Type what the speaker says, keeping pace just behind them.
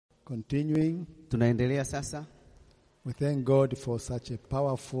Continuing. Tunaendelea sasa. We thank God for such a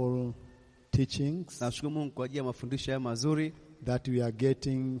powerful teachings Nashukuru Mungu kwa ajili ya mafundisho haya mazuri that we are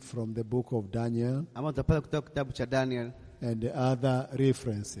getting from the book of Daniel ama tutapata kutoka kitabu cha Daniel and other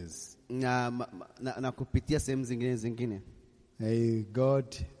references. na kupitia sehemu zingine. May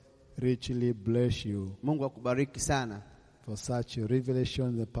God richly bless you. Mungu akubariki sana For such a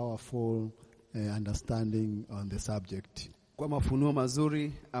revelation, the powerful understanding on the subject. Kwa mafunuo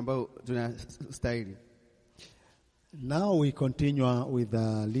mazuri ambayo tunastahili. Now we continue with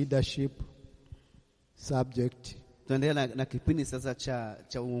the leadership subject. Tunaendelea na kipindi sasa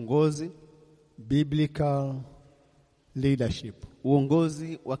cha uongozi, Biblical leadership.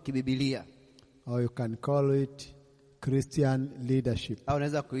 Uongozi wa kibiblia. Or you can call it Christian leadership. Au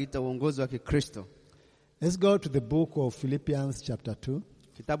unaweza kuita uongozi wa Kikristo. Let's go to the book of Philippians chapter 2.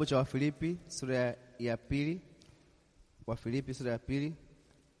 Kitabu cha Wafilipi sura ya 2. Wafilipi sura ya 2.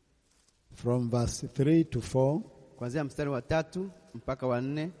 From verse 3 to 4. Kuanzia mstari wa 3 mpaka wa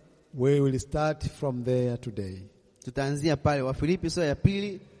 4. We will start from there today. Tutaanzia pale Wafilipi sura ya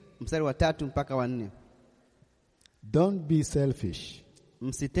 2 mstari wa 3 mpaka wa 4. Don't be selfish.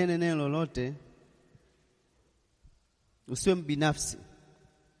 Msitende neno lolote. Usiwe mbinafsi.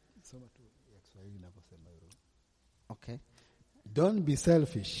 Okay. Don't be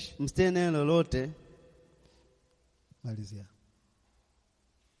selfish. Msitende neno lolote Malizia.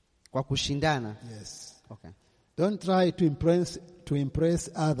 kwa kushindana. Yes. Okay. Don't try to impress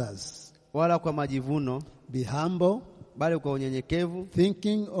others. Wala kwa majivuno, Be humble, bali kwa unyenyekevu,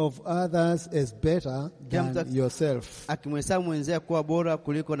 thinking of others as better than yourself. akimhesabu mwenzake kuwa bora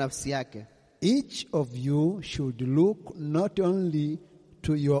kuliko nafsi yake. Each of you should look not only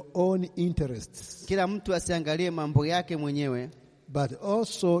to your own interests, Kila mtu asiangalie mambo yake mwenyewe, but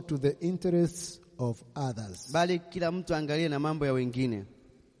also to the interests of others. bali kila mtu angalie na mambo ya wengine.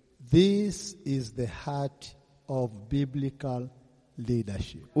 This is the heart of biblical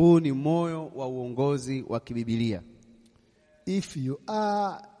leadership. Huu ni moyo wa uongozi wa kibiblia. If you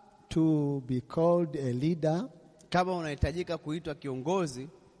are to be called a leader, Kama unahitajika kuitwa kiongozi,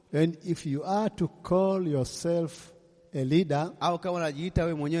 and if you are to call yourself a leader, au kama unajiita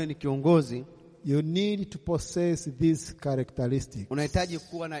wewe mwenyewe ni kiongozi, you need to possess these characteristics. unahitaji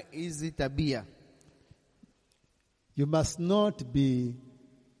kuwa na hizi tabia. You must not be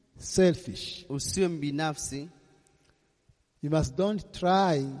selfish. Usiwe mbinafsi. You must don't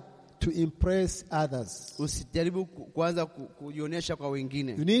try to impress others. Usijaribu kuanza kujionyesha kwa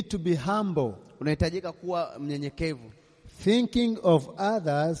wengine. You need to be humble. Unahitajika kuwa mnyenyekevu. Thinking of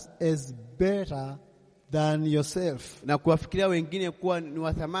others as better than yourself. Na kuwafikiria wengine kuwa ni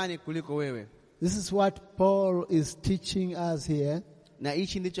wa thamani kuliko wewe. This is what Paul is teaching us here. Na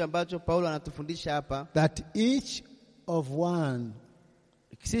hichi ndicho ambacho Paulo anatufundisha hapa. That each of one,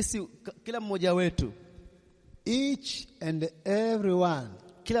 Sisi kila mmoja wetu, each and everyone,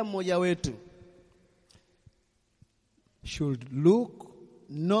 kila mmoja wetu should look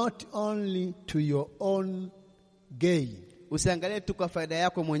not only to your own gain, usiangalie tu kwa faida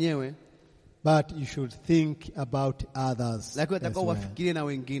yako mwenyewe, but you should think about others. lakini as utakao well. wafikirie na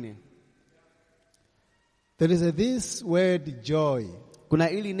wengine. There is this word joy. Kuna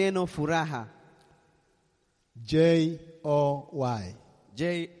hili neno furaha, J-O-Y.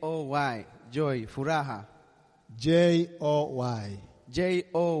 J-O-Y, joy, furaha. J-O-Y.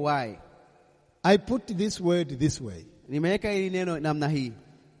 J-O-Y. I put this word this way. Nimeweka hili neno namna hii.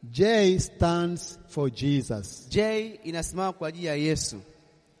 J stands for Jesus. J inasimama kwa ajili ya Yesu.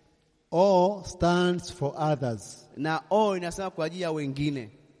 O stands for others. Na O inasimama kwa ajili ya wengine.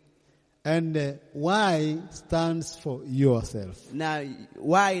 And Y stands for yourself. Na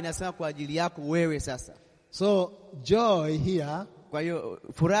Y inasimama kwa ajili yako wewe sasa. So joy here, Kwa hiyo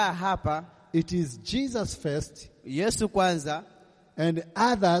furaha hapa, it is Jesus first, Yesu kwanza, and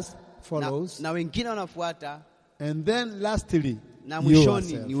others follows, na wengine wanafuata, and then lastly na mwishoni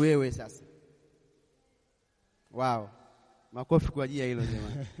yourself. ni wewe sasa. Wow. Makofi kwa ajili ya hilo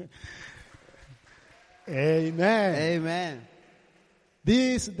jamani. Amen. Amen.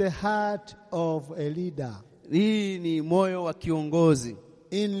 This is the heart of a leader. Hii ni moyo wa kiongozi.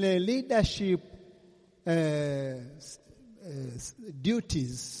 In the leadership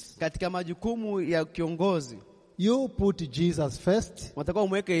duties, Katika majukumu ya kiongozi, you put Jesus first, unatakiwa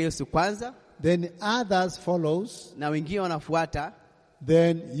umweke Yesu kwanza, then others follows, na wengine wanafuata,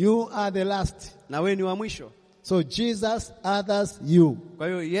 then you are the last. na wewe ni wa mwisho. So Jesus, others, you. Kwa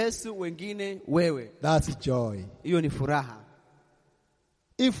hiyo Yesu, wengine, wewe. That's joy. Hiyo ni furaha.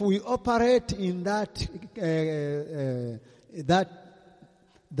 If we operate in that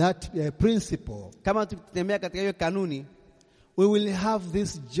principle, Kama tukitembea katika hiyo kanuni, we will have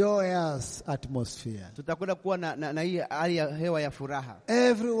this joyous atmosphere. Tutakwenda kuwa na hii hali ya hewa ya furaha.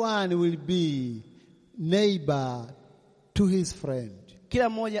 Everyone will be neighbor to his friend. Kila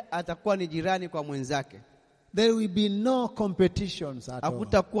mmoja atakuwa ni jirani kwa mwenzake. There will be no competitions at all.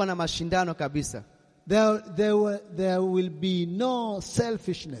 Hakutakuwa na mashindano kabisa. There will be no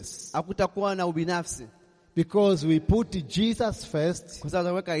selfishness. Hakutakuwa na ubinafsi. Because we put Jesus first. Kwa sababu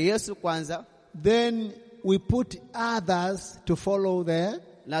tunaweka Yesu kwanza. Then we put others to follow there.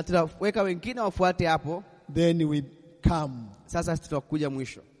 Na tunaweka wengine wafuate hapo. Then we come. Sasa tutakuja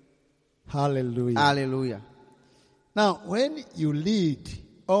mwisho. Hallelujah. Hallelujah. Now, when you lead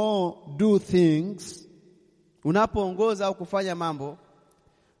or do things, unapoongoza au kufanya mambo,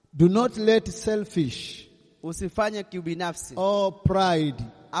 do not let selfish, usifanye kiubinafsi or pride,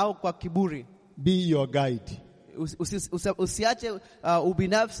 au kwa kiburi, be your guide. Usiache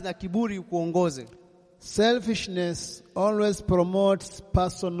ubinafsi na kiburi ukuongoze. Selfishness always promotes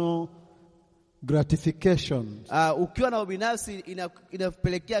personal gratification. Ukiwa na ubinafsi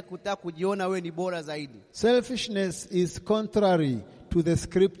inapelekea kutaka kujiona wewe ni bora zaidi. Selfishness is contrary to the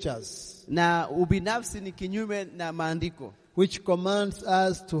scriptures. Na ubinafsi ni kinyume na maandiko, which commands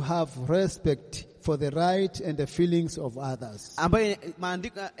us to have respect for the right and the feelings of others. Ambayo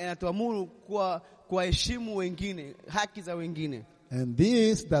maandiko yanatuamuru kuwaheshimu wengine, haki za wengine. And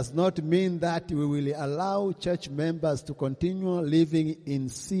this does not mean that we will allow church members to continue living in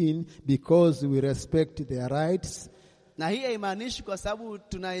sin because we respect their rights. Na hii haimaanishi kwa sababu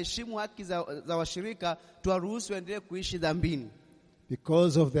tunaheshimu haki za washirika tuwaruhusu endelee kuishi dhambini.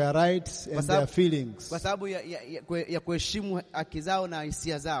 Because of their rights and their feelings. Kwa sababu ya kuheshimu haki zao na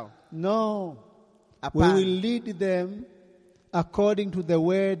hisia zao. No. We will lead them according to the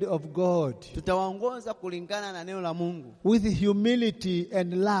word of God. Tutawaongoza kulingana na neno la Mungu. With humility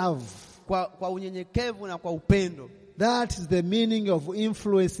and love. Kwa unyenyekevu na kwa upendo. That is the meaning of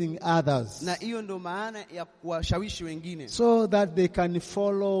influencing others. Na hiyo ndio maana ya kuwashawishi wengine. So that they can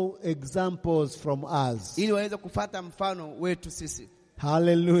follow examples from us. Ili waweze kufuata mfano wetu sisi.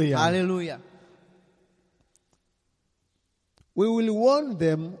 Hallelujah. Hallelujah. We will warn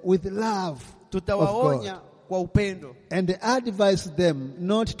them with love. Tutawaonya kwa upendo. And advise them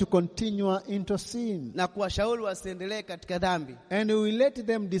not to continue into sin. Na kuwashauri wasiendelee katika dhambi. And we will let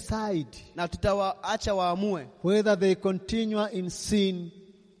them decide. Na tutawaacha waamue whether they continue in sin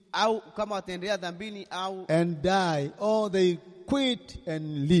au kama wataendelea dhambini au and die, or they quit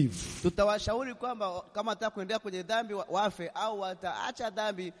and live. Tutawashauri kwamba kama wataka kuendelea kwenye dhambi wafe au wataacha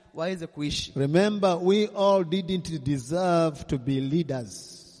dhambi waweze kuishi. Remember, we all didn't deserve to be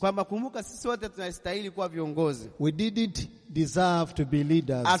leaders. Kwamba kumbuka sisi wote tunastahili kuwa viongozi. We didn't deserve to be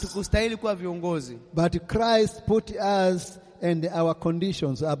leaders. Hatukustahili kuwa viongozi. But Christ put us and our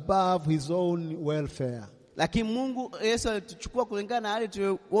conditions above his own welfare. Lakini Mungu Yesu alituchukua kulingana na hali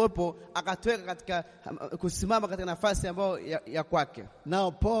tuliyopo, akatuweka katika kusimama katika nafasi ambayo ya kwake.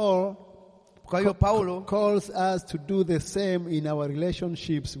 Now Paul calls us to do the same in our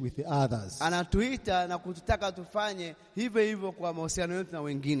relationships with the others. Anatuita na kututaka tufanye hivyo hivyo kwa mahusiano yetu na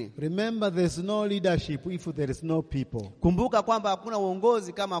wengine. Remember, there's no leadership if there is no people. Kumbuka kwamba hakuna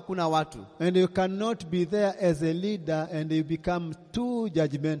uongozi kama hakuna watu. And you cannot be there as a leader and you become too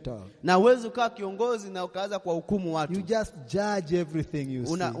judgmental. Na uwezo kuwa kiongozi na ukaanza kuhukumu watu. You just judge everything you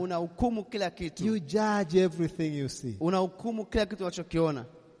see. Unahukumu kila kitu. You judge everything you see. Unahukumu kila kitu unachokiona.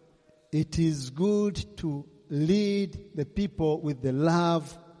 It is good to lead the people with the love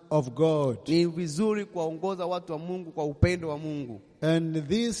of God. Ni vizuri kuwaongoza watu wa Mungu kwa upendo wa Mungu. And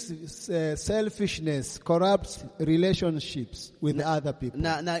this selfishness corrupts relationships with other people.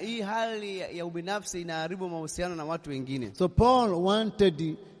 Na hii hali ya ubinafsi inaharibu mahusiano na watu wengine. So Paul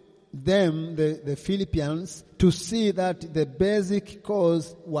wanted them, the Philippians, to see that the basic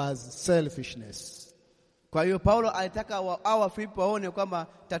cause was selfishness. Kwa hiyo Paulo alitaka hao Wafilipi waone kwamba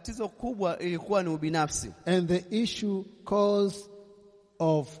tatizo kubwa ilikuwa ni ubinafsi. And the cause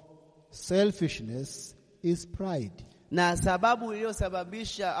of selfishness is pride. Na sababu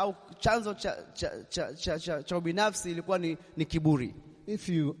iliyosababisha au chanzo cha ubinafsi ilikuwa ni kiburi. If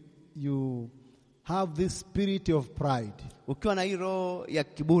you have this spirit of pride, ukiwa na hii roho ya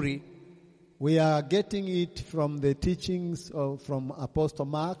kiburi, we are getting it from the teachings from Apostle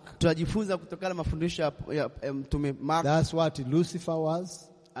Mark. Tunajifunza kutokana na mafundisho ya mtume Mark. That's what Lucifer was.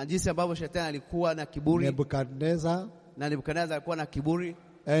 Jinsi ambavyo shetani alikuwa na kiburi. Nebukadnezar alikuwa na kiburi.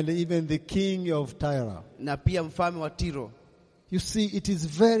 And even the king of Tyre. Na pia mfalme wa Tiro. You see, it is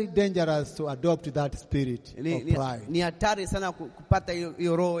very dangerous to adopt that spirit of pride. Ni hatari sana kupata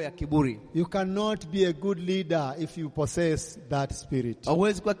hiyo roho ya kiburi. You cannot be a good leader if you possess that spirit.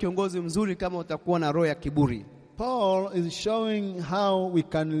 Hauwezi kuwa kiongozi mzuri kama utakuwa na roho ya kiburi. Paul is showing how we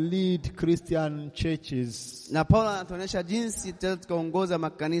can lead Christian churches. Na Paulo anatuonyesha jinsi tutakaongoza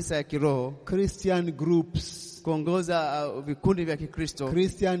makanisa ya kiroho, Christian groups, kuongoza vikundi vya Kikristo,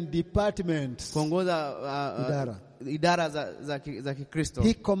 Christian departments, kuongoza idara za Kikristo.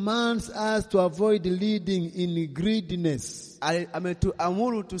 He commands us to avoid leading in greediness.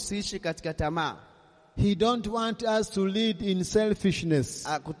 Ametuamuru tusiishi katika tamaa. He don't want us to lead in selfishness.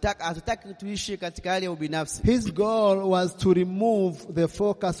 Hatutaki tuishi katika hali ya ubinafsi. His goal was to remove the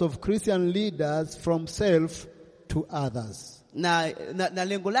focus of Christian leaders from self to others. Na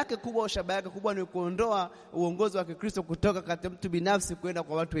lengo lake kubwa, shabaha yake kubwa ni kuondoa uongozi wa Kikristo kutoka katika mtu binafsi kwenda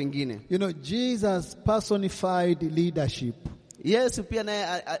kwa watu wengine. You know, Jesus personified leadership. Yesu pia naye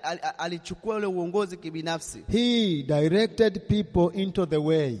alichukua ule uongozi kibinafsi. He directed people into the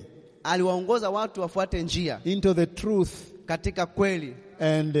way. Aliwaongoza watu wafuate njia, into the truth, katika kweli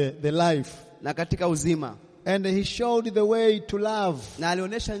and the life, na katika uzima. And he showed the way to love. Na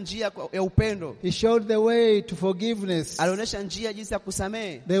alionyesha njia ya upendo. He showed the way to forgiveness. Alionyesha njia jinsi ya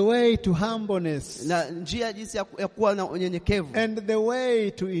kusamehe. The way to humbleness. Na njia jinsi ya kuwa na unyenyekevu. And the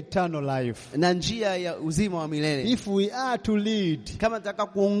way to eternal life. Na njia ya uzima wa milele. If we are to lead, kama tunataka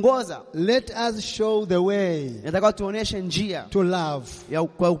kuongoza, let us show the way. Nataka tuoneshe njia to love. Ya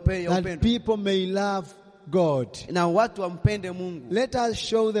upendo. That people may love God. Na watu wampende Mungu. Let us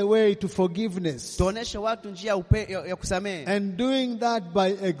show the way to forgiveness. Tuoneshe watu njia ya kusamehe. And doing that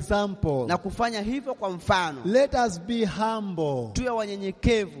by example. Na kufanya hivyo kwa mfano. Let us be humble. Tuwe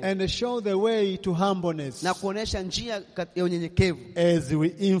wanyenyekevu. And show the way to humbleness. Na kuonesha njia ya unyenyekevu. As we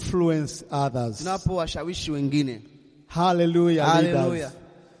influence others. Tunapowashawishi wengine. Hallelujah. Hallelujah.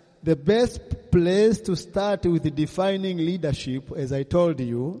 The best place to start with defining leadership, as I told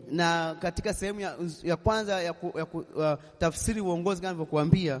you, na katika sehemu ya kwanza ya tafsiri uongozi kama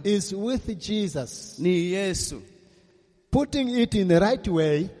nilivyokuambia, is with Jesus. Ni Yesu. Putting it in the right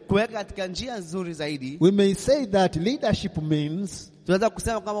way, kuweka katika njia nzuri zaidi, we may say that leadership means, tunaweza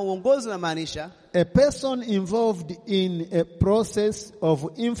kusema kama uongozi unamaanisha a person involved in a process of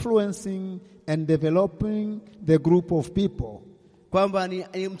influencing and developing the group of people. Kwamba ni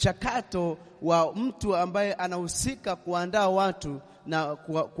mchakato wa mtu ambaye anahusika kuandaa watu na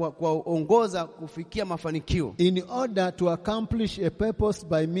kuongoza kufikia mafanikio. In order to accomplish a purpose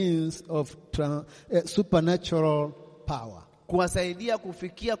by means of supernatural power. Kuwasaidia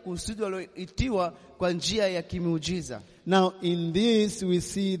kufikia kusudi walioitiwa kwa njia ya kimiujiza. Now in this we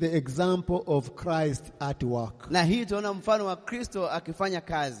see the example of Christ at work. Na hii tunaona mfano wa Kristo akifanya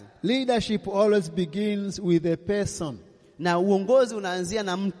kazi. Leadership always begins with a person. Na uongozi unaanzia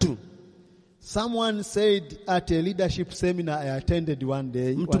na mtu. Someone said at a leadership seminar I attended one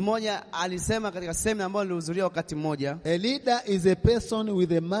day. Mtu mmoja alisema katika semina ambayo nilihudhuria wakati mmoja. A leader is a person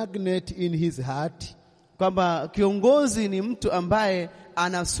with a magnet in his heart. Kwamba kiongozi ni mtu ambaye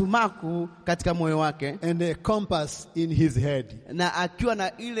ana sumaku katika moyo wake. And a compass in his head. Na akiwa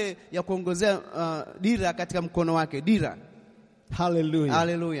na ile ya kuongozea dira katika mkono wake. Dira. Hallelujah.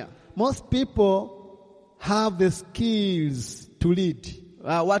 Hallelujah. Most people have the skills to lead.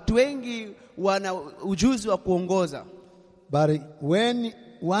 Watu wengi wana ujuzi wa kuongoza. But when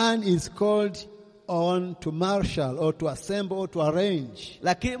one is called on to marshal or to assemble or to arrange,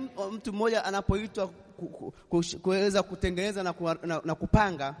 lakini mtu mmoja anapoitwa kuweza kutengeneza na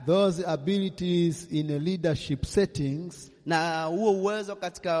kupanga, those abilities in a leadership settings, na huo uwezo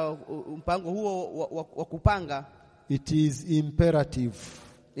katika mpango huo wa kupanga, it is imperative.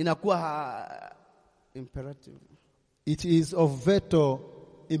 Inakuwa imperative. It is of vital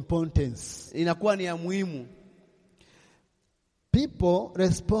importance. Inakuwa ni ya muhimu. People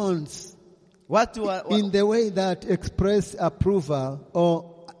respond in the way that express approval or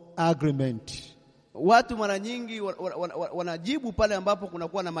agreement. Watu mara nyingi wanajibu pale ambapo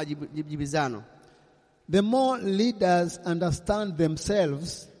kunakuwa na majibizano. The more leaders understand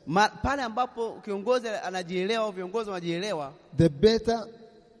themselves, pale ambapo kiongozi anajielewa, viongozi wanajielewa, the better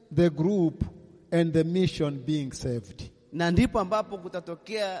the group and the mission being saved. Na ndipo ambapo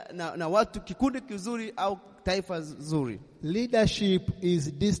kutatokea na watu kikundi kizuri au taifa zuri. Leadership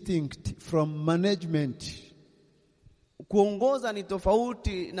is distinct from management. Kuongoza ni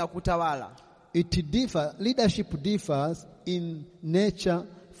tofauti na kutawala. Leadership differs in nature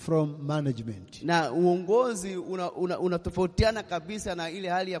from management. Na uongozi unatofautiana kabisa na ile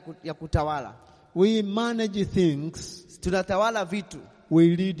hali ya kutawala. We manage things, tunatawala vitu. We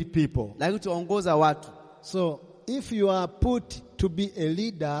lead people, lakini tuongoza watu. So if you are put to be a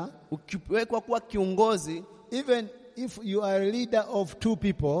leader, ukiwekwa kuwa kiongozi, even if you are a leader of 2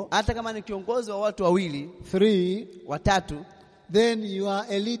 people, hata kama ni kiongozi wa watu wawili, 3, watatu, then you are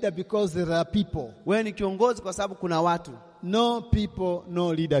a leader because there are people. Wewe ni kiongozi kwa sababu kuna watu. No people,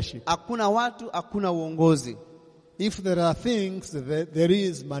 no leadership. Hakuna watu, hakuna uongozi. If there are things, there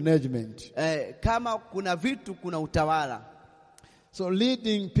is management. Kama kuna vitu, kuna utawala. So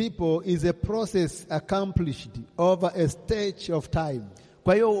leading people is a process accomplished over a stage of time.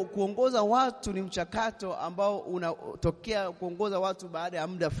 Kwa hiyo kuongoza watu ni mchakato ambao unatokea kuongoza watu baada ya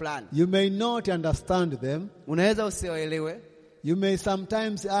muda fulani. You may not understand them. Unaweza usielewe. You may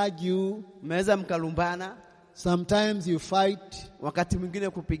sometimes argue. Mnaweza mkalumbana. Sometimes you fight. Wakati mwingine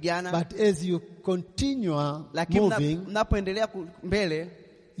kupigana. But as you continue moving, mnapoendelea mbele,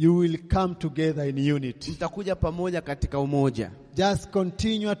 you will come together in unity. Mtakuja pamoja katika umoja. Just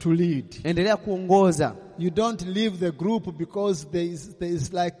continue to lead. Endelea kuongoza. You don't leave the group because there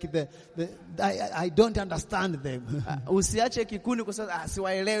is like I don't understand them. Usiache kikundi kwa sababu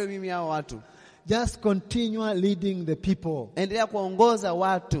siwaelewi mimi hao watu. Just continue leading the people. Endelea kuongoza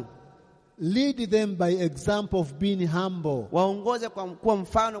watu. Lead them by example of being humble. Waongoze kwa kuwa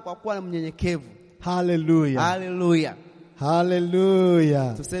mfano, kwa kuwa mnyenyekevu. Hallelujah. Hallelujah.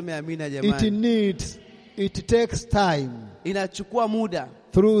 Hallelujah. Tuseme amina jamani. It takes time. Inachukua muda.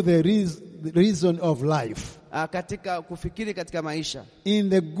 Through the reason of life. Katika kufikiri katika maisha. In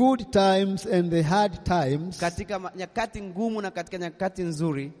the good times and the hard times. Katika nyakati ngumu na katika nyakati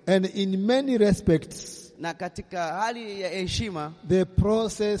nzuri. And in many respects. Na katika hali ya heshima. The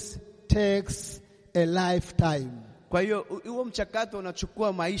process takes a lifetime. Kwa hiyo huo mchakato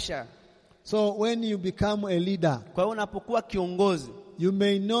unachukua maisha. So when you become a leader, kwa hiyo unapokuwa kiongozi, you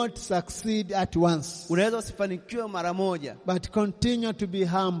may not succeed at once. Unaweza usifanikiwe mara moja. But continue to be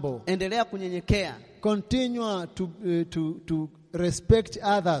humble. Endelea kunyenyekea. Continue to respect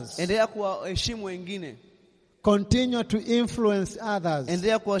others. Endelea kuwaheshimu wengine. Continue to influence others.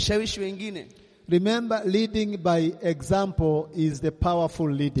 Endelea kuwashawishi wengine. Remember, leading by example is the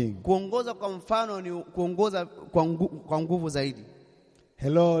powerful leading. Kuongoza kwa mfano ni kuongoza kwa nguvu zaidi.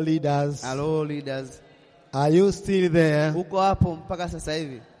 Hello leaders. Hello leaders. Are you still there? Uko hapo mpaka sasa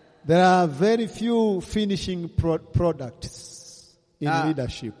hivi? There are very few finishing products in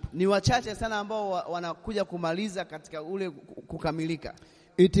leadership. Ni wachache sana ambao wanakuja kumaliza katika ule kukamilika.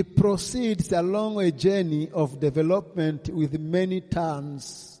 It proceeds along a journey of development with many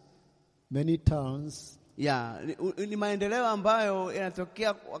turns. Many turns. Ni maendeleo ambayo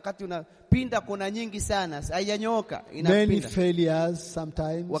yanatokea wakati unapinda kona nyingi sana. Haijanyooka, inapinda. Many failures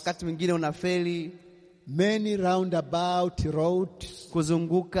sometimes. Wakati mwingine unafeli. Many roundabout roads.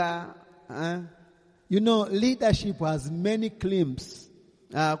 Kuzunguka. You know, leadership has many climbs.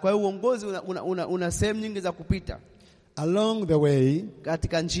 Kwa hiyo uongozi una sehemu nyingi za kupita. Along the way,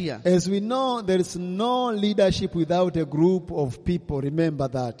 katika njia. As we know, there is no leadership without a group of people.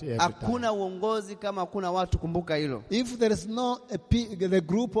 Remember that every time. Hakuna uongozi kama hakuna watu, kumbuka hilo. If there is no the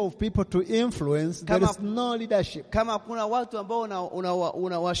group of people to influence, there is no leadership. Kama hakuna watu ambao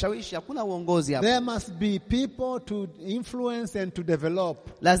unawashawishi, hakuna uongozi hapo. There must be people to influence and to develop.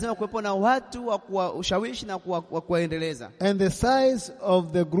 Lazima kuwepo na watu wa kuwashawishi na kuwaendeleza. And the size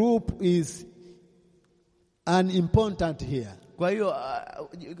of the group is unimportant here. Kwa hiyo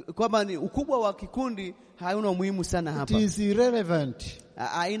kwamba ni ukubwa wa kikundi hauna umuhimu sana hapa. It is irrelevant.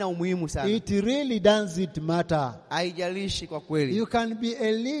 Haina umuhimu sana. It really doesn't matter. Haijalishi kwa kweli. You can be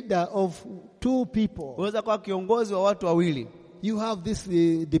a leader of 2 people. Unaweza kuwa kiongozi wa watu wawili. You have this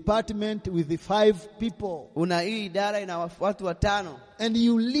department with 5 people. Una hii idara ina watu 5. And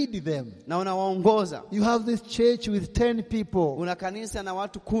you lead them. Na unawaongoza. You have this church with 10 people. Una kanisa na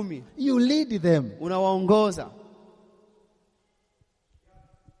watu 10. You lead them. Unawaongoza.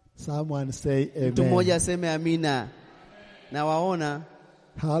 Someone say amen. Mtu mmoja aseme amina. Na waona.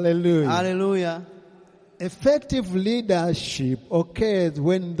 Hallelujah. Hallelujah. Effective leadership occurs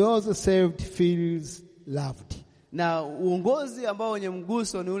when those saved feels loved. Na uongozi ambao wenye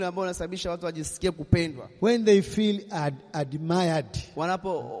mguso ni ule ambao unasababisha watu wajisikie kupendwa. When they feel admired.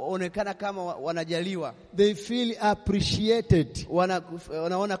 Wanapoonekana kama wanajaliwa. They feel appreciated.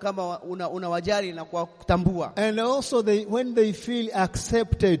 Wanaona kama unawajali na kutambua. And also when they feel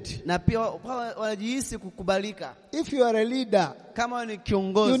accepted. Na pia wanajihisi kukubalika. If you are a leader, kama ni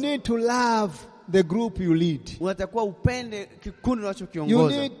kiongozi, you need to love the group you lead. Unatakiwa upende kikundi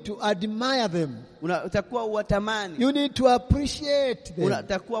unachokiongoza. You need to admire them. Unatakiwa uwatamani. You need to appreciate them.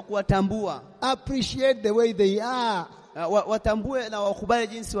 Unatakiwa kuwatambua. Appreciate the way they are. watambue na wakubali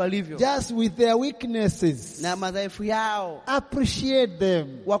jinsi walivyo, just with their weaknesses, na madhaifu yao, appreciate them,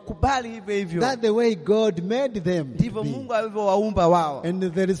 wakubali hivyo hivyo. that the way God made them Ndivyo to be. Mungu alivyowaumba wao,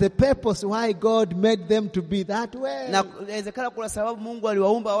 And there is a purpose why God made them to be that way. na inawezekana kuna sababu Mungu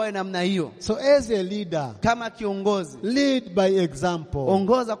aliwaumba wawe namna hiyo. So as a leader, Kama kiongozi, lead by example.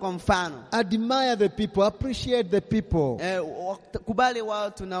 ongoza kwa mfano, Admire the people, appreciate the people. kubali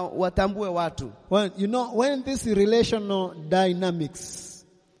watu na watambue watu. Well, you know, when these relational dynamics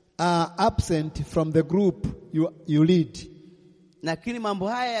are absent from the group you lead, Lakini mambo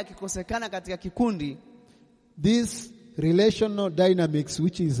haya yakikosekana katika kikundi, these relational dynamics,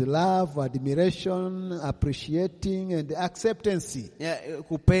 which is love, admiration, appreciating, and acceptance,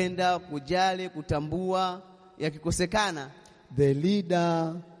 kupenda, kujali, kutambua, yakikosekana, the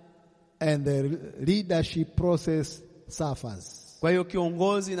leader and the leadership process suffers. Kwa hiyo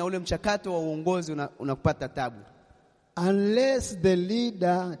kiongozi na ule mchakato wa uongozi unakupata tabu. Unless the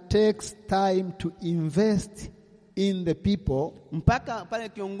leader takes time to invest in the people, mpaka pale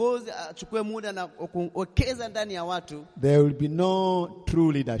kiongozi achukue muda na kuwekeza ndani ya watu, there will be no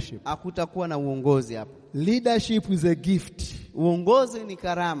true leadership. hakutakuwa na uongozi hapo. Leadership is a gift. Uongozi ni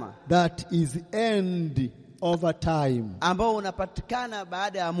karama That is earned over time. ambao unapatikana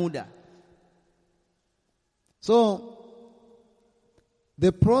baada ya muda. So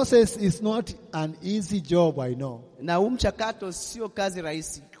the process is not an easy job, I know. Na mchakato sio kazi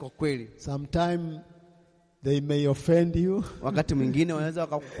rahisi kwa kweli. Sometimes they may offend you. Wakati mwingine wanaweza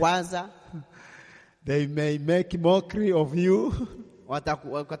wakakukwaza. They may make mockery of you.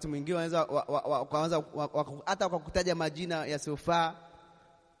 Wakati mwingine wanaweza hata wakakutaja majina yasiyofaa.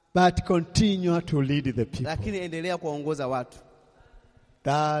 But continue to lead the people. Lakini endelea kuongoza watu.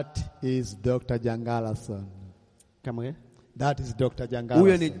 That is Dr. Jangalason. Kama That is Dr. Jangalason.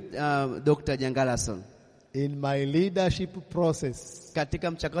 Huyo ni Dr. Jangalason. In my leadership process,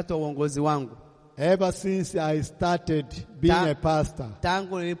 katika mchakato wa uongozi wangu, ever since I started being a pastor,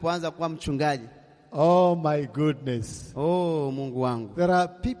 tangu nilipoanza kuwa mchungaji, oh my goodness, oh Mungu wangu, there are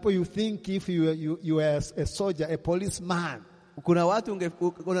people you think if you are a soldier, a policeman, kuna watu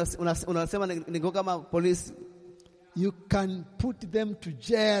unasema niko kama polisi, you can put them to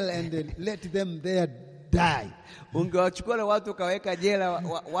jail and let them there die. Ungewachukua na watu kaweka jela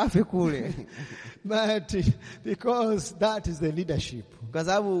wafe kule. But because that is the leadership. Kwa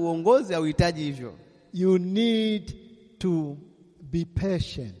sababu uongozi hauhitaji hivyo. You need to be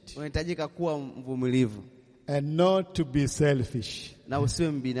patient. Unahitajika kuwa mvumilivu. And not to be selfish. Na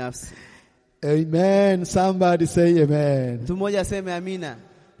usiwe mbinafsi. Amen. Somebody say amen. Mtu mmoja aseme amina.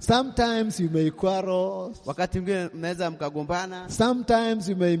 Sometimes you may quarrel. Wakati mwingine mnaweza mkagombana. Sometimes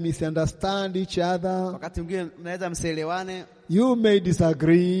you may misunderstand each other. Wakati mwingine mnaweza msielewane. You may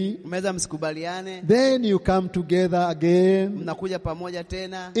disagree. Mnaweza msikubaliane. Then you come together again. Mnakuja pamoja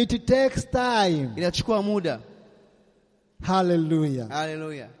tena. It takes time. Inachukua muda. Hallelujah.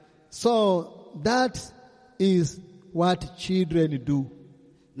 Hallelujah. So that is what children do.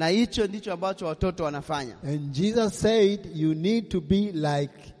 Na hicho ndicho ambacho watoto wanafanya. And Jesus said you need to be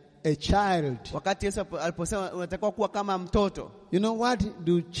like a child. Wakati Yesu aliposema unatakiwa kuwa kama mtoto. You know what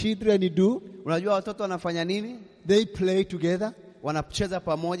do children do? Unajua watoto wanafanya nini? They play together. Wanacheza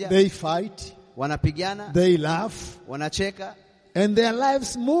pamoja. They fight. Wanapigana. They laugh. Wanacheka. And their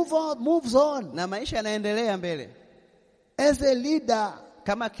lives moves on. Na maisha yanaendelea mbele. As a leader,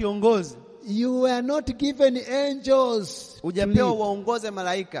 kama kiongozi, you are not given angels. Hujapewa waongoze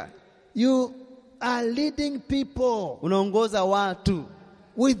malaika. You are leading people. Unaongoza watu.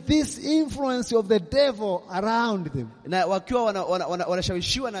 With this influence of the devil around them. Na wakiwa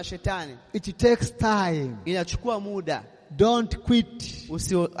wanashawishiwa na shetani. It takes time. Inachukua muda. Don't quit.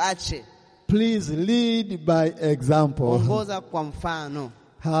 Usiache. Please lead by example. Ongoza kwa mfano.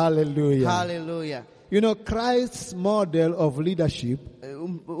 Hallelujah. Hallelujah. You know, Christ's model of leadership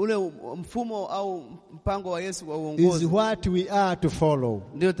ule mfumo au mpango wa Yesu wa uongozi is what we are to follow.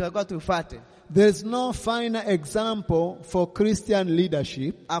 Ndio tutakuwa tufuate. There's no final example for Christian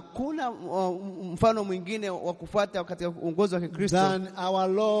leadership hakuna mfano mwingine wa kufuata katika uongozi wa Kikristo than our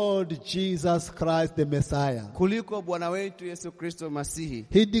Lord Jesus Christ the Messiah. kuliko Bwana wetu Yesu Kristo Masihi.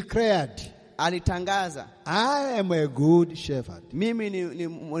 He declared, alitangaza, I am a good shepherd. Mimi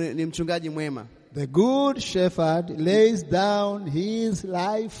ni mchungaji mwema. The good shepherd lays down his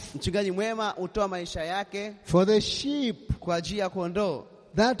life. Mchungaji mwema hutoa maisha yake for the sheep. Kwa ajili ya kondoo.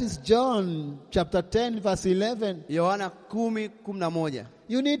 That is John chapter 10 verse 11. Yohana 10:11.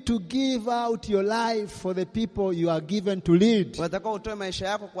 You need to give out your life for the people you are given to lead. Unataka utoe maisha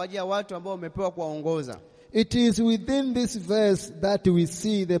yako kwa ajili ya watu ambao umepewa kuwaongoza. It is within this verse that we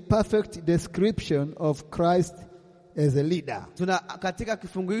see the perfect description of Christ's as a leader. Katika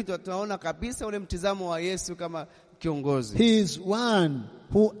kifungu hiki tunaona kabisa ule mtizamo wa Yesu kama kiongozi. He is one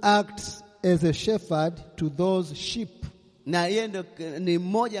who acts as a shepherd to those sheep. Na yeye ni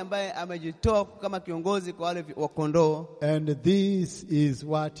mmoja ambaye amejitoa kama kiongozi kwa wale kondoo. And this is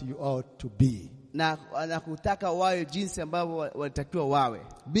what you ought to be. Na kutaka wawe jinsi ambavyo walitakiwa wawe.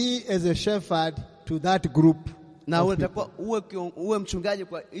 Be as a shepherd to that group. Na unatakiwa uwe mchungaji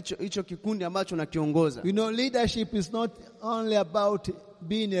kwa hicho kikundi ambacho unakiongoza. You know, leadership is not only about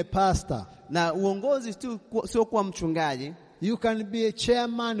being a pastor. Na uongozi tu sio kuwa mchungaji. You can be a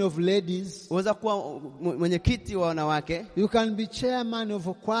chairman of ladies. Unaweza kuwa mwenyekiti wa wanawake. You can be chairman of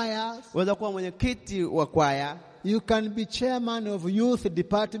choirs. Unaweza kuwa mwenyekiti wa kwaya. You can be chairman of youth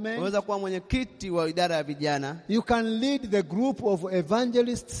department. Unaweza kuwa mwenyekiti wa idara ya vijana. You can lead the group of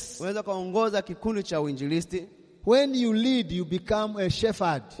evangelists. Unaweza kuongoza kikundi cha uinjilisti. When you lead, you become a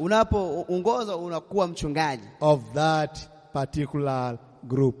shepherd. Unapoongoza unakuwa mchungaji of that particular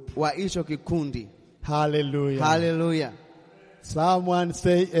group. Wa hicho kikundi. Hallelujah. Hallelujah. Someone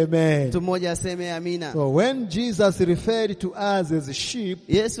say amen. Mtu mmoja aseme amina. So when Jesus referred to us as sheep,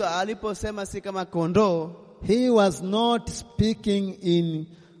 Yesu aliposema si kama kondoo, he was not speaking in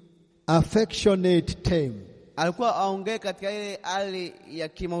affectionate term. Alikuwa aongee katika ile hali ya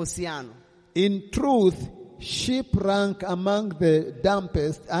kimahusiano. In truth, sheep rank among the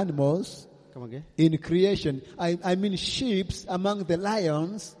dumbest animals in creation. I mean sheep among the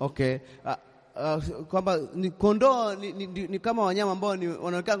lions. Okay. Kwamba kondoo ni kama wanyama ambao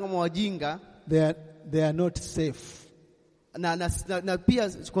wanaonekana kama wajinga. They are not safe. Na pia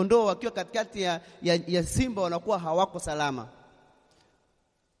kondoo wakiwa katikati ya simba wanakuwa hawako salama.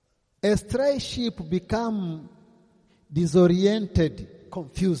 A stray sheep become disoriented,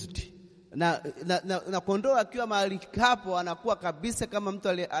 confused. Na kondoo akiwa mahali hapo anakuwa kabisa kama mtu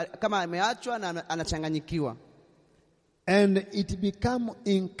kama ameachwa na anachanganyikiwa. And it become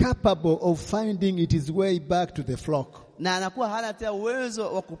incapable of finding its way back to the flock. Na anakuwa hana tena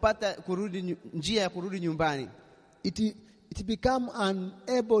uwezo wa kupata njia ya kurudi nyumbani. It become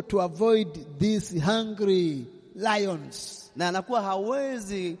unable to avoid these hungry lions. Na anakuwa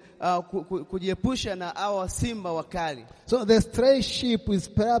hawezi kujiepusha na hao simba wakali. So the stray sheep is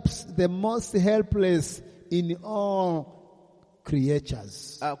perhaps the most helpless in all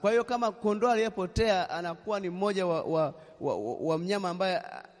creatures. Kwa hiyo kama kondoo aliyepotea anakuwa ni mmoja wa mnyama ambaye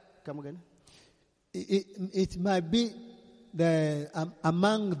kama gani? It might be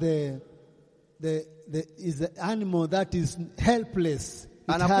among the is an animal that is helpless.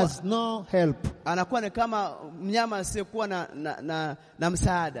 It has no help. Anakuwa ni kama mnyama asiyekuwa na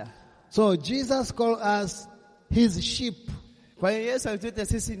msaada. So Jesus called us his sheep. Kwa hiyo Yesu alituita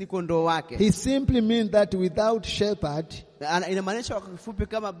sisi ni kondoo wake. He simply means that without shepherd, inamaanisha kwa kifupi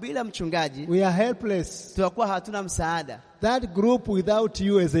kama bila mchungaji, we are helpless. Tutakuwa hatuna msaada. That group without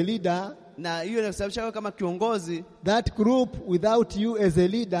you as a leader, na hiyo inasababisha wewe kama kiongozi, that group without you as a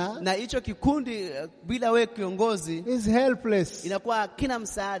leader, na hicho kikundi bila wewe kiongozi, is helpless. Inakuwa kina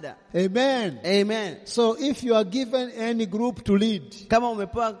msaada. Amen. Amen. So if you are given any group to lead, kama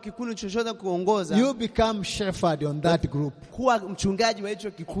umepewa kikundi chochote kuongoza, you become shepherd on that group. Kuwa mchungaji wa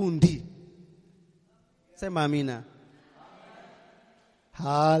hicho kikundi. Sema amina.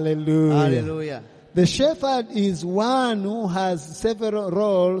 Hallelujah. Hallelujah. The shepherd is one who has several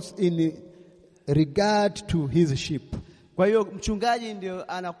roles in regard to his sheep. Kwa hiyo mchungaji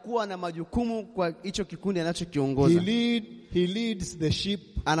ndio anakuwa na majukumu kwa hicho kikundi anachokiongoza. He leads the sheep.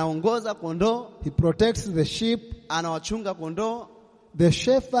 Anaongoza kondoo. He protects the sheep. Anawachunga kondoo. The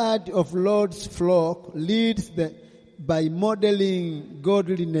shepherd of Lord's flock leads by modeling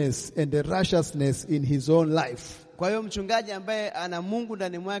godliness and righteousness in his own life. Kwa hiyo mchungaji ambaye ana Mungu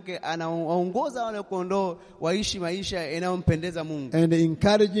ndani mwake anaongoza wale kondoo waishi maisha yanayompendeza Mungu. And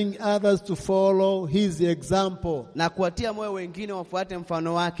encouraging others to follow his example. Na kuwatia moyo wengine wafuate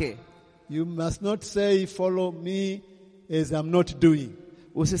mfano wake. You must not say follow me as I'm not doing.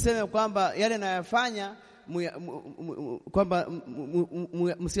 Usiseme kwamba yale ninayofanya kwamba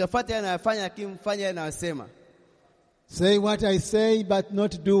msiyafuate yale ninayofanya lakini mfanye yale ninayosema. Say what I say but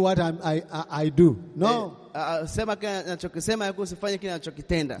not do what I do. No. Sema kile ninachokisema yako usifanye kile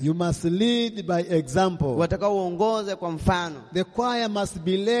ninachokitenda. You must lead by example. Watakao uongoze kwa mfano. The choir must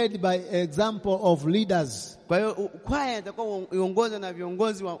be led by example of leaders. Kwa hiyo kwaya itakao uongoze na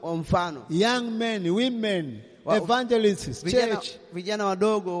viongozi wa mfano. Young men, women, evangelists, church, vijana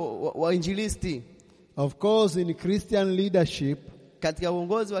wadogo wa injilisti. Of course in Christian leadership, katika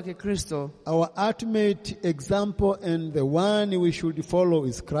uongozi wa Kikristo, our ultimate example and the one we should follow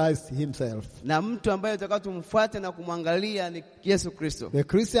is Christ himself. Na mtu ambaye tutakao tumfuate na kumwangalia ni Yesu Kristo. The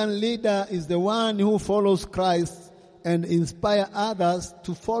Christian leader is the one who follows Christ and inspire others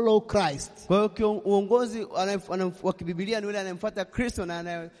to follow Christ. Kwa hiyo uongozi wa Biblia ni yule anayemfuata Kristo na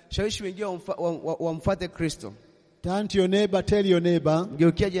anayeshawishi wengine wamfuate Kristo. Turn to your neighbor, tell your neighbor,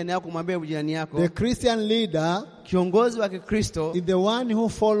 geukia jirani yako, mwambie jirani yako, the Christian leader, kiongozi wa Kristo, is the one who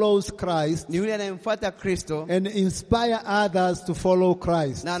follows Christ, ni yule anayemfuata Kristo, and inspire others to follow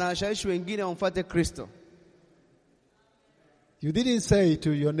Christ. na anawashawishi wengine wamfuate Kristo. You didn't say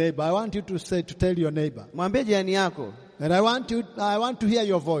to your neighbor. I want you to tell your neighbor. Mwambie jirani yako. And I want to hear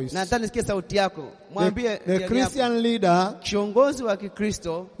your voice. Na nataka nisikie sauti yako. Mwambie the Christian leader, kiongozi wa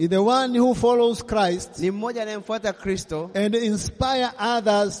Kristo, is the one who follows Christ, ni mmoja anayemfuata Kristo, and inspire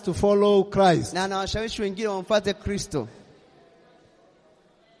others to follow Christ. na anawashawishi wengine wamfuate Kristo.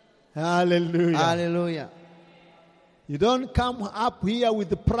 Hallelujah. Hallelujah. You don't come up here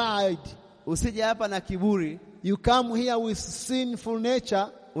with pride. Usije hapa na kiburi. You come here with sinful nature.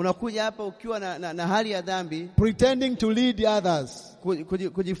 Unakuja hapa ukiwa na hali ya dhambi, pretending to lead others.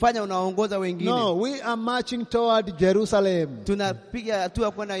 Kujifanya unaongoza wengine. No, we are marching toward Jerusalem. Tunapiga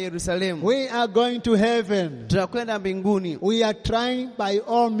hatua kwenda Yerusalemu. We are going to heaven. Tunakwenda mbinguni. We are trying by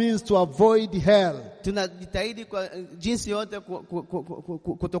all means to avoid hell. Tunajitahidi kwa jinsi yote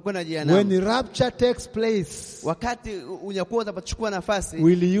kutokwenda jehanamu. When the rapture takes place, wakati unyakuo utachukua nafasi,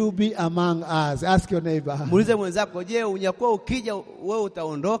 will you be among us? Ask your neighbor. Muulize mwenzako, je, unyakuo ukija wewe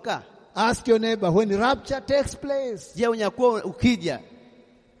utaondoka? Ask your neighbor, when the rapture takes place, je, unyakuo ukija,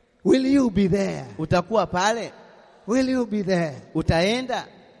 will you be there? Utakuwa pale? Will you be there? Utaenda?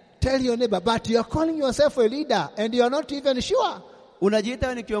 Tell your neighbor, but you are calling yourself a leader and you are not even sure. Unajiita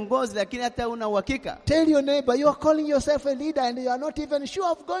wewe ni kiongozi lakini hata una uhakika. Tell your neighbor, you are calling yourself a leader and you are not even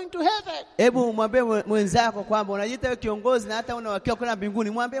sure of going to heaven. Hebu mwambie mwenzako kwamba unajiita wewe kiongozi na hata una uhakika kwenda mbinguni.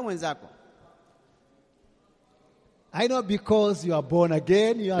 Mwambie mwenzako. I know, because you are born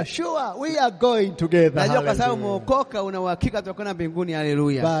again, you are sure we are going together. Najua kwa sababu umeokoka una uhakika tutakwenda mbinguni.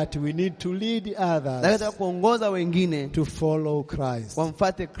 Haleluya. But we need to lead others, nataka kuongoza wengine to follow Christ.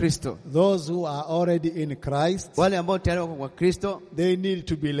 wamfuate Kristo. Those who are already in Christ, wale ambao tayari wako kwa Kristo, they need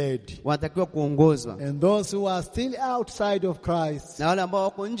to be led. wanatakiwa kuongozwa. And those who are still outside of Christ, na wale ambao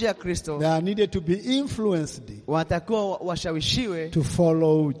wako nje ya Kristo, they are needed to be influenced, wanatakiwa washawishiwe to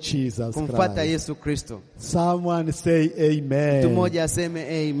follow Jesus kumfuata Christ. Yesu Kristo. Someone say amen. Mtu mmoja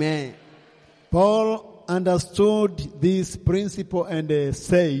aseme amen. Paul understood this principle and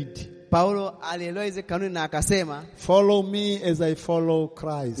said, Paulo alielewa hizo kanuni na akasema, follow me as I follow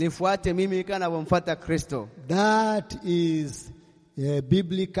Christ. Nifuate mimi kama ninavyomfuata Kristo. That is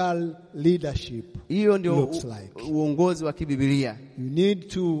biblical leadership. Hiyo ndio uongozi wa kibiblia. You need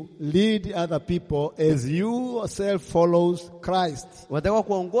to lead other people as you yourself follows Christ. Unataka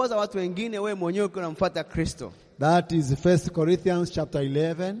kuongoza watu wengine wewe mwenyewe ukiwa unamfuata Kristo. That is 1 Corinthians chapter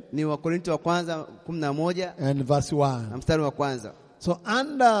 11. Ni Wakorintho wa kwanza 11 and verse 1. na mstari wa kwanza. So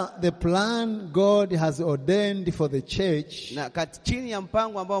under the plan God has ordained for the church, na chini ya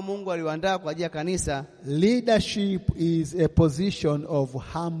mpango ambao Mungu aliuandaa kwa ajili ya kanisa, leadership is a position of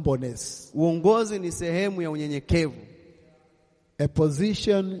humbleness. Uongozi ni sehemu ya unyenyekevu. A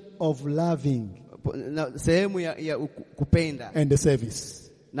position of loving. Sehemu ya kupenda and the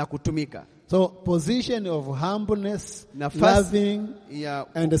na kutumika. So position of humbleness, loving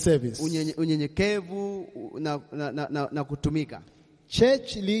and the service. Unyenyekevu na kutumika.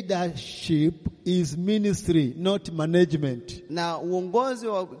 Church leadership is ministry, not management. Na uongozi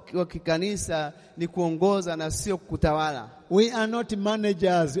wa kikanisa ni kuongoza na sio kutawala. We are not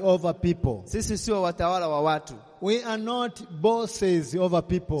managers over people. Sisi sio watawala wa watu. We are not bosses over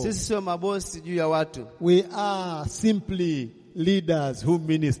people. Sisi sio mabosi juu ya watu. We are simply leaders who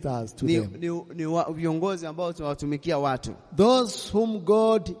ministers to them. Ni viongozi ambao tunawatumikia watu. Those whom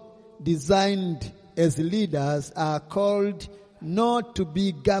God designed as leaders are called not to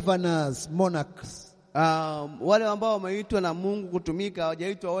be governors, monarchs. Wale ambao wameitwa na Mungu kutumika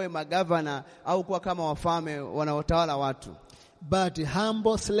hawajaitwa wawe magavana au kuwa kama wafalme wanaotawala watu. But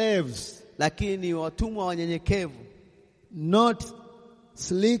humble slaves. Lakini watumwa wanyenyekevu. Not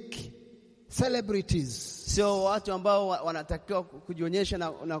slick celebrities. Sio watu ambao wanatakiwa kujionyesha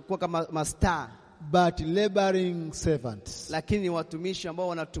na kuwa kama mastaa. But laboring servants. Lakini watumishi ambao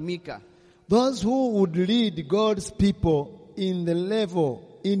wanatumika. Those who would lead God's people in the level,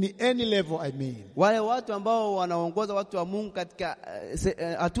 in any level I mean. Wale watu ambao wanaongoza watu wa Mungu katika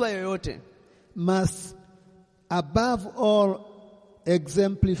hatua yoyote. Must above all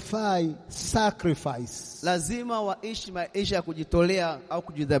exemplify sacrifice. Lazima waishi maisha ya kujitolea au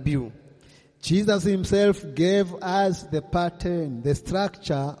kujidhabihu. Jesus himself gave us the pattern, the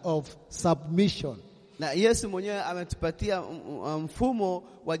structure of submission. Na Yesu mwenyewe ametupatia mfumo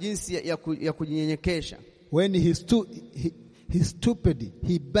wa jinsi ya kujinyenyekesha. when he stooped,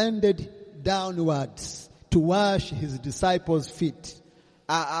 he bended downwards to wash his disciples' feet.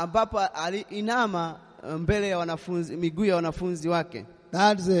 Ambapo aliinama mbele ya wanafunzi, miguu ya wanafunzi wake.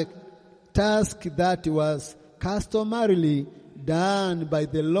 That's a task that was customarily done by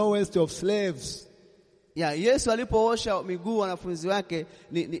the lowest of slaves. Yesu alipoosha miguu wanafunzi wake,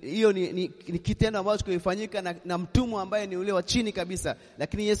 hiyo ni kitendo ambacho kilifanyika na mtumwa ambaye ni ule wa chini kabisa,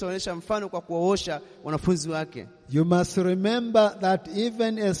 lakini Yesu anaonyesha mfano kwa kuosha wanafunzi wake. You must remember that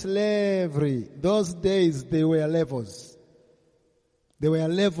even in slavery, those days they were levels. There were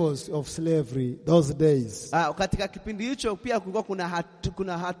levels of slavery those days. Katika kipindi hicho pia kulikuwa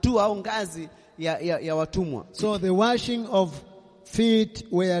kuna hatua au ngazi ya watumwa. So the washing of feet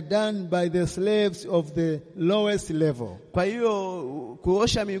were done by the slaves of the lowest level. Kwa hiyo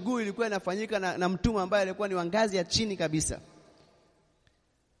kuosha miguu ilikuwa inafanyika na mtumwa ambaye alikuwa ni wa ngazi ya chini kabisa.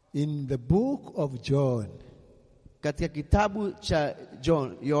 In the book of John, katika kitabu cha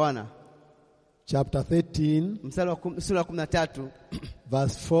Yohana chapter 13, sura ya 13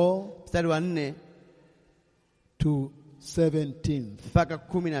 verse 4 mstari wa 4 to 17 mpaka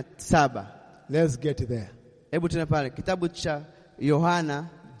 17. Let's get there. Hebu tuna pale kitabu cha Yohana,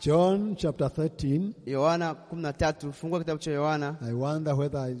 John chapter 13. Yohana 13. Fungua kitabu cha Yohana. I wonder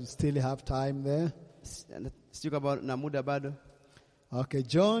whether I still have time there. Sijui kama na muda bado. Okay,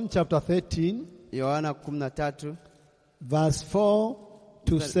 John chapter 13. Yohana 13 verse 4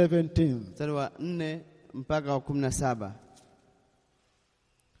 to 17. Mstari wa 4 mpaka wa 17.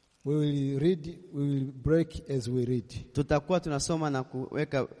 We will break as we read. Tutakuwa tunasoma na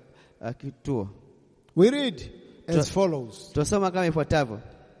kuweka kituo. We read as follows. Tusoma kama ifuatavyo.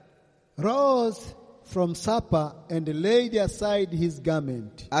 Rose from supper and laid aside his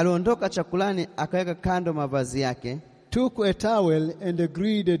garment. Aliondoka chakulani akaweka kando mavazi yake. Took a towel and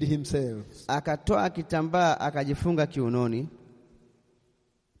girded himself. Akatoa kitambaa akajifunga kiunoni.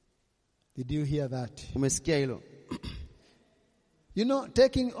 Did you hear that? Umesikia hilo? You know,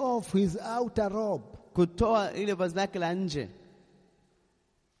 taking off his outer robe. Kutoa ile vazi lake la nje.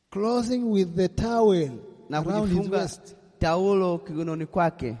 Closing with the towel na around his waist. Taulo kiunoni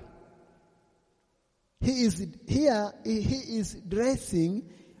kwake. He is dressing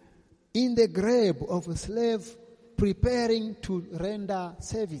in the garb of a slave preparing to render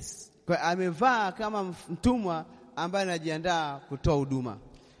service. Kwa amevaa kama mtumwa ambaye anajiandaa kutoa huduma.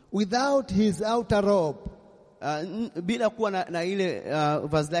 Without his outer robe, bila kuwa na ile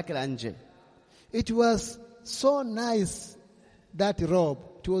vazi lake la nje. It was so nice, that robe.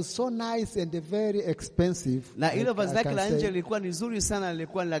 It was so nice and very expensive. Na ile vazi lake la nje lilikuwa ni nzuri sana,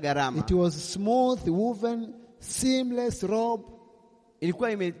 lilikuwa ni la gharama. It was smooth, woven, seamless robe.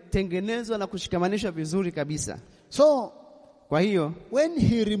 Ilikuwa imetengenezwa na kushikamanishwa vizuri kabisa. So, kwa hiyo when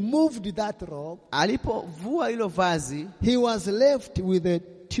he removed that robe, alipovua hilo vazi, he was left with a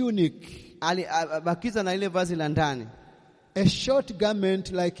tunic. Alibakiza na ile vazi la ndani. A short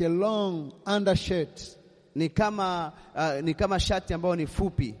garment like a long undershirt. Ni kama shati ambayo ni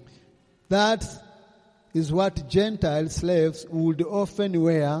fupi. That is what Gentile slaves would often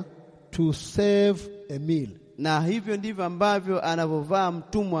wear to save a meal. Na hivyo ndivyo ambavyo anavovaa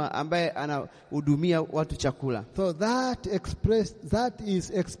mtumwa ambaye anahudumia watu chakula. So that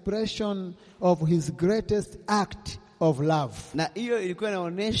is expression of his greatest act of love. Na hiyo ilikuwa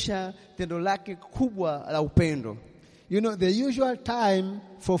inaonyesha tendo lake kubwa la upendo. You know, the usual time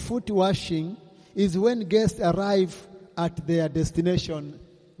for foot washing is when guests arrive at their destination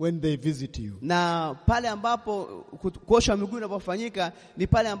when they visit you. Na pale ambapo kuosha miguu inapofanyika ni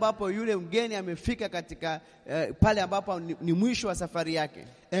pale ambapo yule mgeni amefika katika pale ambapo ni mwisho wa safari yake.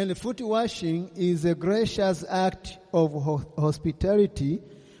 And foot washing is a gracious act of hospitality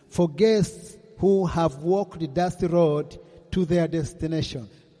for guests who have walked the dusty road to their destination.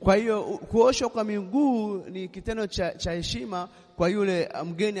 Kwa hiyo kuoshwa kwa miguu ni kitendo cha heshima kwa yule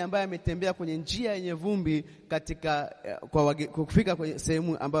mgeni ambaye ametembea kwenye njia yenye vumbi katika kufika kwenye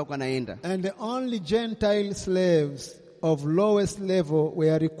sehemu ambayo kanaenda. And the only Gentile slaves of lowest level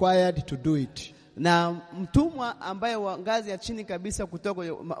were required to do it. Na mtumwa ambaye wa ngazi ya chini kabisa kutoka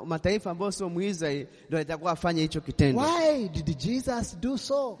kwenye mataifa ambayo sio Muisraeli ndio atakuwa afanye hicho kitendo. Why did Jesus do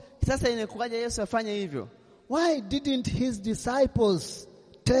so? Sasa inakuwaje Yesu afanye hivyo? Why didn't his disciples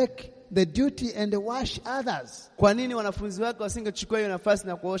take the duty and wash others? Kwa nini wanafunzi wake wasingechukua hiyo nafasi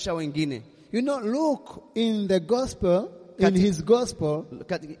na kuosha wengine? You know, Luke in the gospel, in his gospel,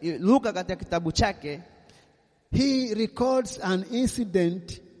 Luka katika kitabu chake, he records an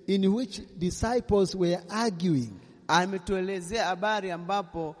incident in which disciples were arguing. Ametuelezea habari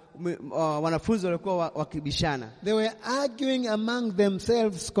ambapo wanafunzi walikuwa wakibishana. They were arguing among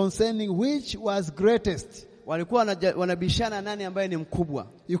themselves concerning which was greatest. Walikuwa wanabishana nani ambaye ni mkubwa.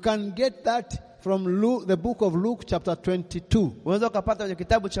 You can get that from Luke, the book of Luke chapter 22. Unaweza kupata kwenye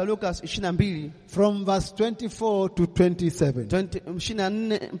kitabu cha Luka 22 from verse 24 to 27.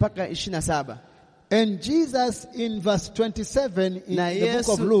 24 mpaka 27. And Jesus in verse 27 in the book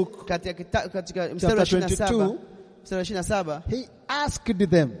of Luke katika mstari wa 27, he asked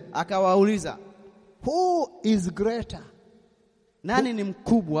them, akawauliza, who is greater? Nani ni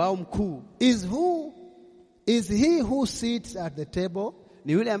mkubwa au mkuu? Is he who sits at the table?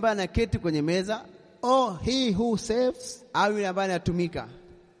 Ni yule ambaye anaketi kwenye meza, or he who serves? Au yule ambaye anatumika?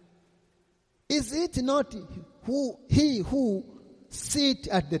 Is it not he who sit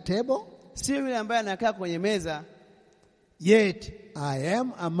at the table? Si yule ambaye anakaa kwenye meza. Yet I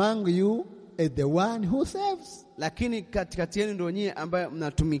am among you as the one who serves. Lakini katikati yenu ndio nyinyi ambaye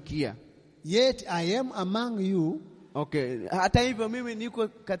mnatumikia. Yet I am among you. Okay, hata hivyo mimi niko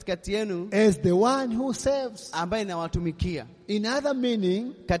katikati yenu as the one who serves, ambaye nawatumikia. In other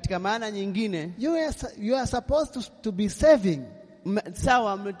meaning, katika maana nyingine, you are supposed to be serving.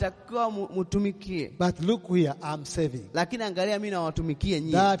 Sawa, mtakiwa mtumikie. But look here, I'm serving. Lakini angalia mimi nawatumikia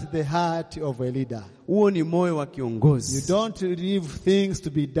nyinyi. That's the heart of a leader. Huo ni moyo wa kiongozi. You don't leave things to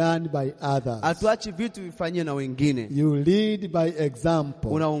be done by others. Atuachi vitu vifanywe na wengine. You lead by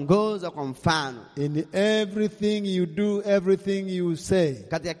example. Unaongoza kwa mfano. In everything you do, everything you say.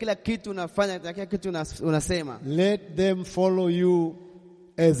 Katika kila kitu unafanya, katika kila kitu unasema. Let them follow you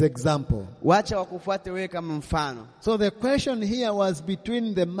as example. Wacha wakufuate wewe kama mfano. So the question here was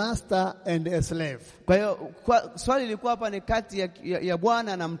between the master and a slave. Kwa hiyo swali lilikuwa hapa ni kati ya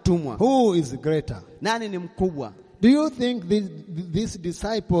bwana na mtumwa. Who is greater? Nani ni mkubwa? Do you think these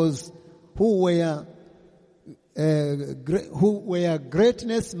disciples who were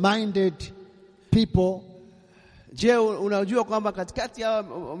greatness minded people, je, unajua kwamba katikati ya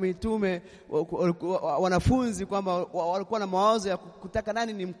mitume wanafunzi kwamba walikuwa na mawazo ya kutaka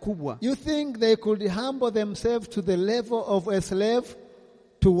nani ni mkubwa? You think they could humble themselves to the level of a slave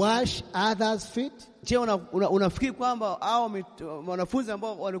to wash others' feet? Je, unafikiri kwamba hao wanafunzi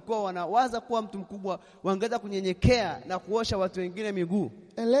ambao walikuwa wanawaza kuwa mtu mkubwa wangeweza kunyenyekea na kuosha watu wengine miguu?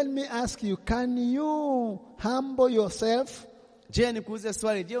 And let me ask you, can you humble yourself? Je, nikuulize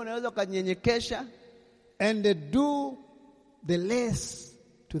swali, je, unaweza kunyenyekesha and do the less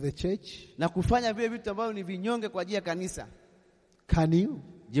to the church? Na kufanya vile vitu ambavyo ni vinyonge kwa ajili ya kanisa? Can you?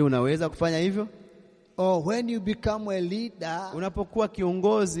 Je, unaweza kufanya hivyo? Or when you become a leader, unapokuwa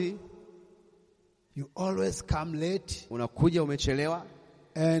kiongozi, you always come late, unakuja umechelewa,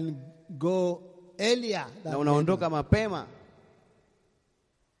 and go earlier than na unaondoka mapema.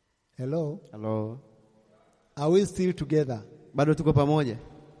 Hello? Are we still together? Bado tuko pamoja?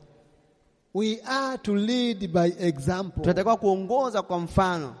 We are to lead by example. Tunatakiwa kuongoza kwa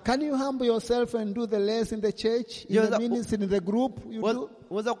mfano. Can you humble yourself and do the less in the church, in the ministry, in the group you do?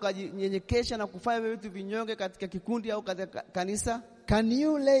 Unaweza kujinyenyekesha na kufanya vitu vinyonge katika kikundi au katika kanisa? Can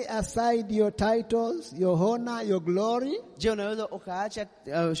you lay aside your titles, your honor, your glory? Je, unaweza ukaacha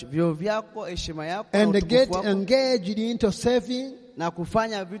vyeo vyako, heshima yako, and get engaged into serving? Na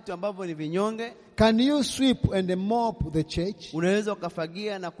kufanya vitu ambavyo ni vinyonge? Can you sweep and mop the church? Unaweza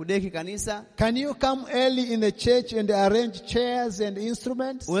ukafagia na kudeki kanisa? Can you come early in the church and arrange chairs and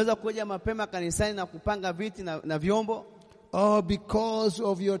instruments? Unaweza kuja mapema kanisani na kupanga viti na vyombo? Oh, because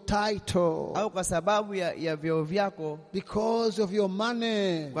of your title. Au kwa sababu ya vyeo vyako? Because of your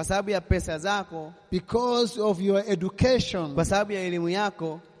money. Kwa sababu ya pesa zako? Because of your education. Kwa sababu ya elimu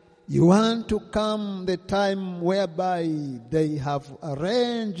yako? You want to come the time whereby they have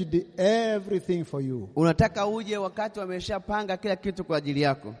arranged everything for you. Unataka uje wakati wameshapanga kila kitu kwa ajili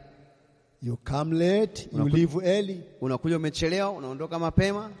yako. You come late, you leave early. Unakuja umechelewa, unaondoka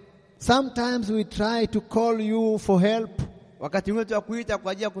mapema. Sometimes we try to call you for help. Wakati mwingine tunakuita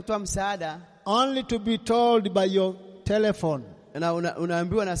kwa ajili ya kutoa msaada, only to be told by your telephone. Na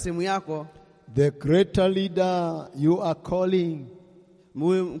unaambiwa na simu yako, the greater leader you are calling,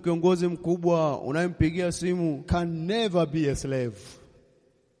 kiongozi mkubwa unayempigia simu, can never be a slave.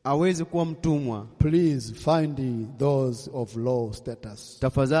 Hawezi kuwa mtumwa. Please find those of low status.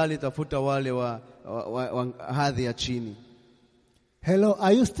 Tafadhali tafuta wale wa hadhi ya chini. Hello,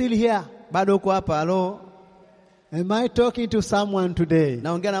 are you still here? Bado uko hapa? Hello? Am I talking to someone today?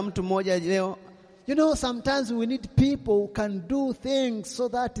 Naongea na mtu mmoja leo. You know, sometimes we need people who can do things so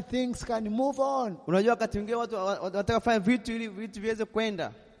that things can move on. Unajua wakati mwingine watu wanataka kufanya vitu ili vitu viweze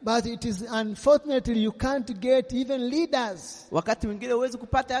kwenda. But it is unfortunately you can't get even leaders. Wakati mwingine huwezi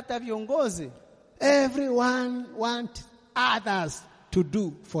kupata hata viongozi. Everyone want others to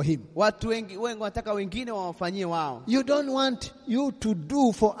do for him. Watu wengi wanataka wengine wawafanyie wao. You don't want you to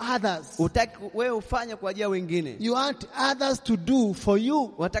do for others. Utaki wewe ufanye kwa ajili ya wengine. You want others to do for you.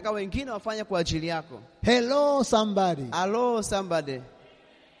 Unataka wengine wafanye kwa ajili yako. Hello somebody. Hello somebody.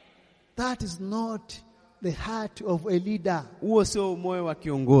 That is not the heart of a leader. Huo sio moyo wa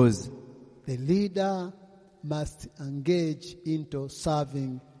kiongozi. The leader must engage into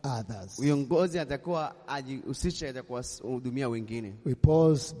serving others. Kiongozi atakuwa ajihusishe atakuwa hudumia wengine. We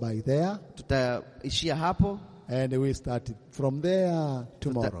pause by there. Tutaishia hapo. And we start from there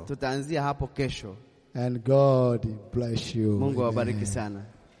tomorrow. Tutaanzia hapo kesho. And God bless you. Mungu awabariki sana.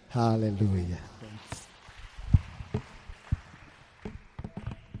 Hallelujah.